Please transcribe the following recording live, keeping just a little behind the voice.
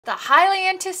The highly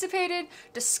anticipated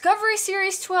Discovery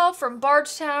Series 12 from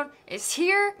Bardstown is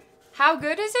here. How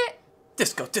good is it?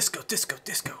 Disco, disco, disco,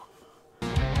 disco.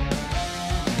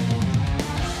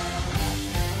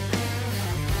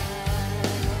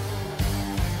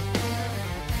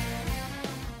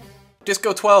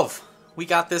 Disco 12. We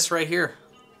got this right here.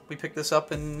 We picked this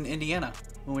up in Indiana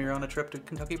when we were on a trip to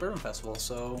Kentucky Bourbon Festival,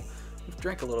 so we've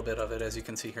drank a little bit of it, as you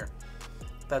can see here.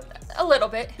 A little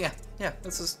bit. Yeah,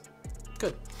 this is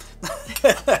good.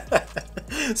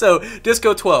 So,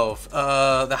 Disco 12,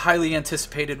 the highly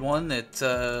anticipated one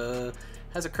that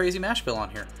has a crazy mash bill on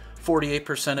here.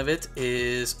 48% of it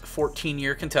is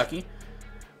 14-year Kentucky.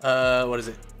 What is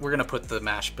it? We're going to put the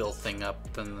mash bill thing up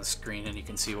on the screen and you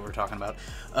can see what we're talking about.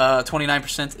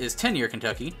 29% is 10-year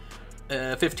Kentucky.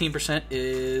 15%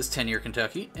 is 10-year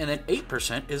Kentucky. And then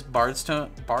 8% is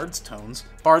Bardstown's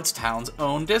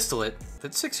own distillate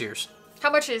that's 6 years. How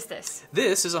much is this?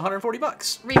 This is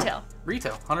 $140. Retail.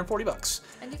 Retail, $140.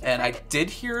 And I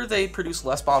did hear they produce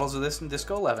less bottles of this in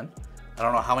Disco 11. I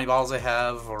don't know how many bottles they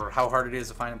have or how hard it is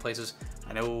to find in places.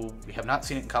 I know we have not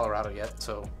seen it in Colorado yet,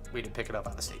 so we didn't pick it up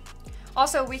out of the state.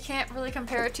 Also, we can't really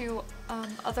compare it to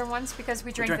other ones because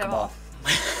we drink them all.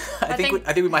 I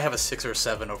think we might have a 6 or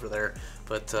 7 over there,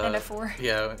 but and a 4.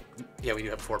 Yeah, we do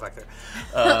have a 4 back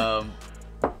there.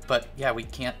 But yeah, we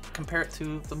can't compare it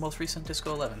to the most recent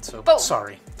Disco 11, so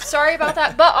sorry. Sorry about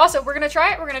that, but also we're going to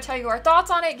try it, we're going to tell you our thoughts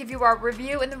on it, give you our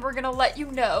review, and then we're going to let you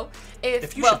know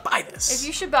if you should buy this. If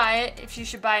you should buy it, if you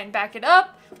should buy it and back it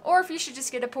up, or if you should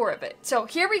just get a pour of it. So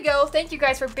here we go. Thank you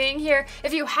guys for being here.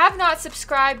 If you have not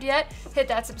subscribed yet, hit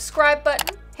that subscribe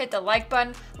button, hit the like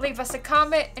button, leave us a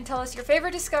comment, and tell us your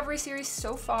favorite Discovery series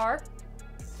so far.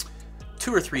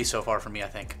 2 or 3 so far for me, I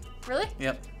think. Really?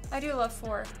 Yep. I do love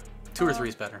 4. 2 or 3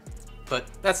 is better, but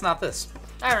that's not this.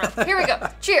 I don't know. Here we go.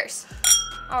 Cheers.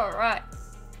 All right.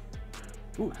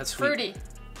 Ooh, that's sweet. Fruity.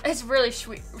 It's really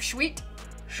sweet. Sweet.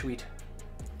 Sweet.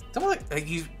 Someone like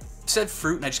you said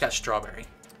fruit, and I just got strawberry.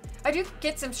 I do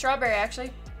get some strawberry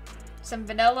actually, some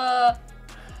vanilla,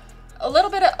 a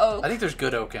little bit of oak. I think there's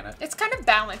good oak in it. It's kind of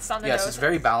balanced on the nose. Yes, it's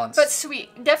very balanced, but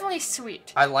sweet. Definitely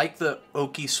sweet. I like the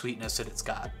oaky sweetness that it's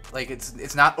got. Like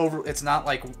it's not over. It's not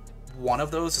like one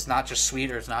of those. It's not just sweet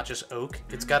or it's not just oak.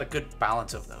 It's got a good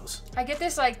balance of those. I get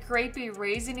this like grapey,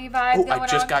 raisiny vibe going on. I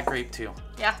just got grape too.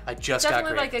 Yeah. I just got grape.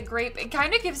 Definitely like a grape. It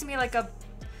kind of gives me like a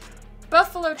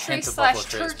Buffalo Trace /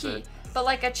 turkey, but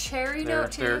like a cherry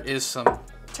note too. There is some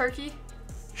turkey.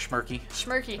 Schmirky.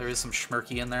 Schmirky. There is some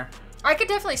schmirky in there. I could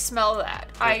definitely smell that.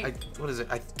 What is it?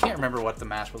 I can't remember what the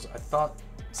mash was. I thought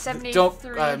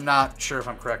 73. I'm not sure if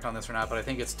I'm correct on this or not, but I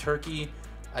think it's turkey.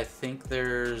 I think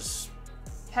there's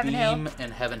Heaven Beam Hill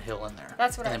and Heaven Hill in there.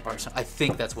 That's what I think. I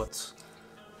think that's what's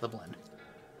the blend.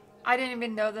 I didn't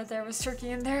even know that there was turkey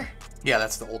in there. Yeah,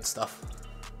 that's the old stuff.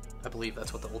 I believe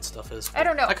that's what the old stuff is. I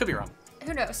don't know. I could be wrong.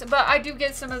 Who knows? But I do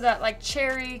get some of that like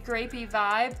cherry, grapey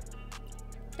vibe.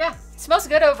 Yeah, it smells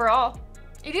good overall.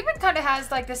 It even kind of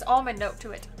has like this almond note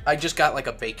to it. I just got like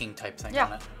a baking type thing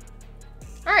on it.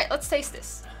 All right, let's taste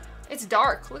this. It's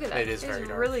dark. Look at that. It is very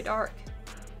dark. Really dark.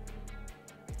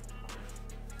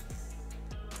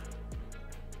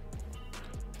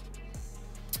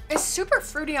 It's super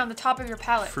fruity on the top of your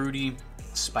palate. Fruity,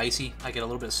 spicy. I get a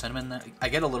little bit of cinnamon there. I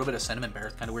get a little bit of cinnamon bear.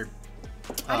 It's kind of weird.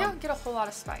 I don't get a whole lot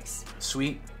of spice.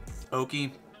 Sweet,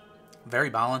 oaky, very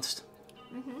balanced.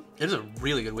 It is a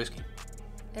really good whiskey.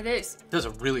 It is. It is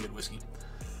a really good whiskey.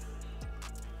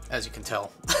 As you can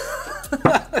tell.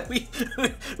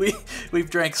 We've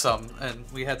drank some, and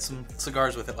we had some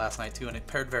cigars with it last night too, and it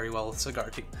paired very well with cigar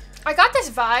tea. I got this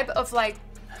vibe of like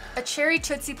a cherry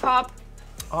Tootsie Pop.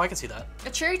 Oh, I can see that. A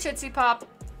cherry Tootsie Pop,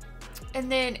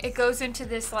 and then it goes into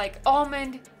this like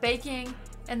almond baking,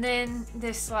 and then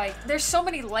this like, there's so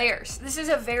many layers. This is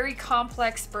a very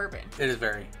complex bourbon. It is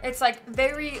very. It's like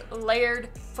very layered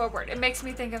forward. It makes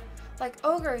me think of like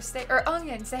ogres, or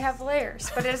onions. They have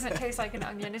layers, but it doesn't taste like an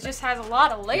onion. It just has a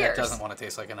lot of layers. Yeah, it doesn't want to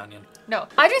taste like an onion. No,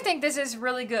 I do think this is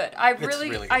really good. I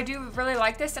do really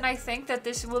like this, and I think that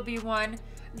this will be one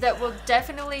that will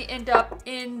definitely end up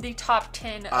in the top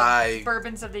 10 of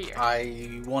bourbons of the year.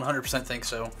 I 100% think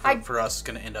so. For us, it's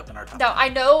going to end up in our top 10. Now, I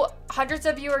know hundreds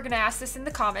of you are going to ask this in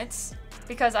the comments,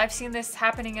 because I've seen this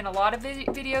happening in a lot of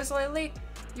videos lately.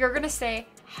 You're going to say,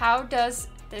 how does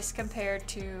this compare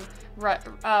to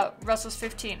Russell's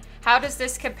 15? How does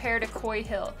this compare to Coy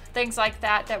Hill? Things like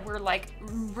that that we're like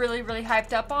really, really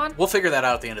hyped up on. We'll figure that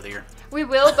out at the end of the year. We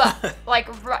will, but like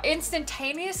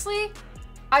instantaneously,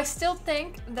 I still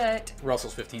think that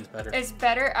Russell's 15 is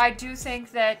better. I do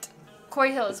think that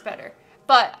Coy Hill is better,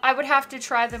 but I would have to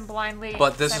try them blindly.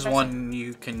 But this is one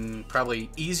you can probably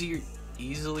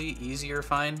easier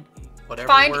find. Whatever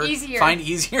find word. easier. Find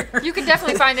easier. You can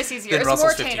definitely find this easier. It's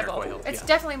more attainable. It's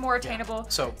definitely more attainable. Yeah.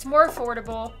 So it's more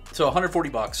affordable. So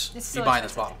 $140. You buying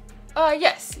this bottle?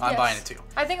 Yes. I'm buying it too.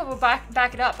 I think we'll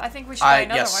back it up. I think we should buy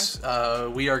another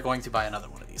one. We are going to buy another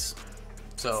one of these.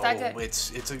 So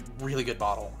it's a really good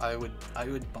bottle. I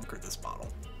would bunker this bottle.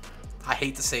 I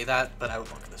hate to say that, but I would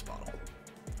bunker this bottle.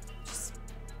 Just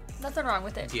nothing wrong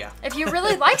with it. Yeah. If you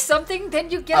really like something, then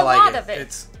you get a lot of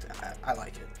it. I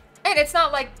like it. And it's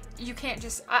not like you can't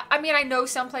just... I mean, I know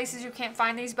some places you can't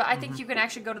find these, but I think you can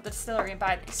actually go to the distillery and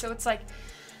buy these. So it's like...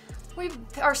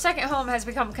 Our second home has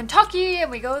become Kentucky,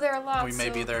 and we go there a lot. We may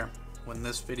be there when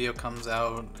this video comes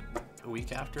out a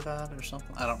week after that or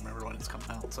something. I don't remember when it's coming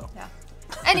out, so... Yeah.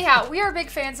 Anyhow, we are big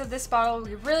fans of this bottle.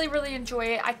 We really, really enjoy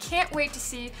it. I can't wait to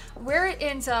see where it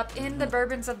ends up in the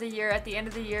bourbons of the year at the end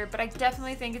of the year, but I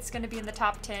definitely think it's going to be in the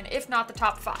top 10, if not the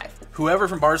top 5. Whoever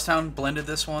from Bardstown blended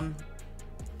this one,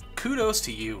 kudos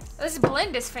to you. This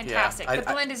blend is fantastic. The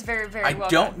blend is very, very well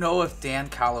done. I don't know if Dan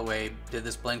Calloway did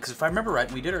this blend, because if I remember right,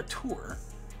 when we did our tour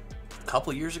a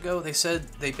couple years ago, they said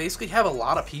they basically have a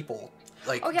lot of people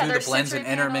do the blends and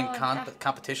enter them in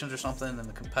competitions or something, and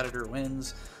the competitor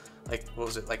wins. Like, what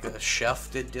was it? Like a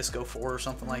chef did Disco 4 or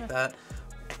something like that.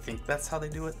 I think that's how they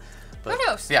do it. But, who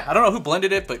knows? Yeah, I don't know who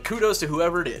blended it, but kudos to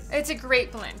whoever did. It's a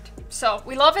great blend. So,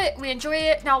 we love it. We enjoy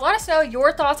it. Now, let us know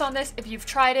your thoughts on this if you've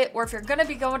tried it or if you're going to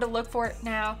be going to look for it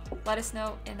now. Let us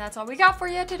know. And that's all we got for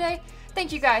you today.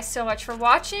 Thank you guys so much for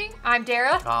watching. I'm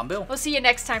Dara. I'm Bill. We'll see you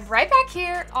next time right back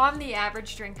here on The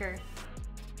Average Drinker.